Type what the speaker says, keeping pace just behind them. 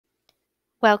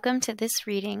Welcome to this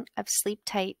reading of Sleep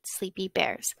Tight, Sleepy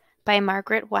Bears by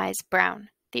Margaret Wise Brown,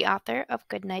 the author of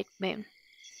Goodnight Moon.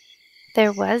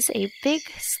 There was a big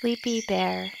sleepy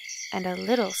bear and a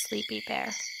little sleepy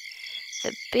bear.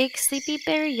 The big sleepy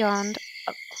bear yawned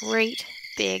a great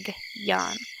big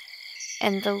yawn,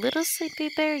 and the little sleepy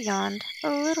bear yawned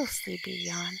a little sleepy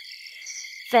yawn.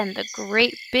 Then the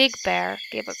great big bear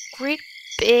gave a great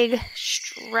big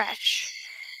stretch,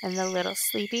 and the little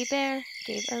sleepy bear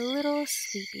gave a little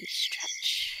sleepy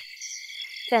stretch.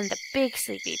 Then the big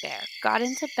sleepy bear got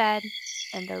into bed,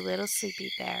 and the little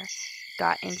sleepy bear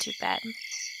got into bed.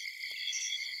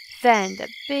 Then the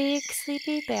big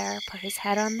sleepy bear put his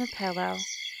head on the pillow,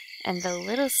 and the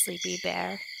little sleepy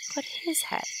bear put his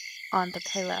head on the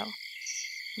pillow.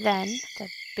 Then the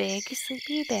big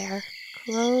sleepy bear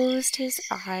closed his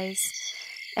eyes,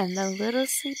 and the little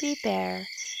sleepy bear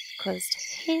closed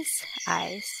his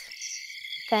eyes.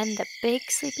 Then the big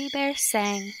sleepy bear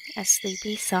sang a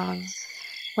sleepy song.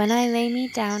 When I lay me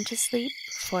down to sleep,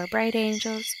 4 bright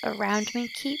angels around me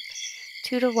keep,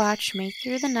 2 to watch me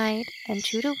through the night, and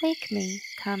 2 to wake me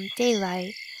come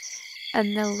daylight.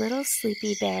 And the little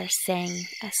sleepy bear sang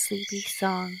a sleepy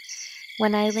song.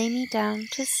 When I lay me down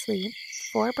to sleep,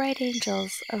 4 bright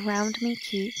angels around me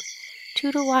keep,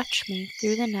 2 to watch me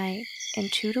through the night,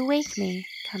 and 2 to wake me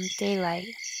come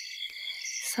daylight.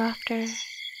 Softer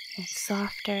and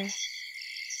softer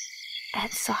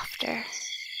and softer.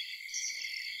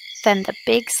 Then the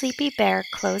big sleepy bear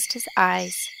closed his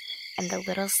eyes, and the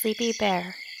little sleepy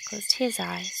bear closed his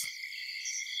eyes.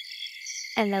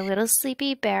 And the little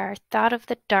sleepy bear thought of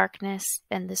the darkness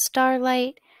and the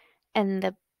starlight and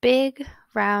the big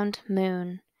round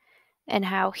moon, and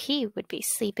how he would be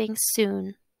sleeping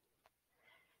soon.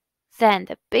 Then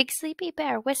the big sleepy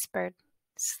bear whispered,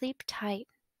 "Sleep tight,"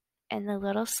 and the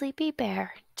little sleepy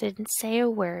bear didn't say a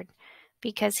word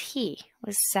because he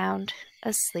was sound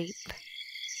asleep.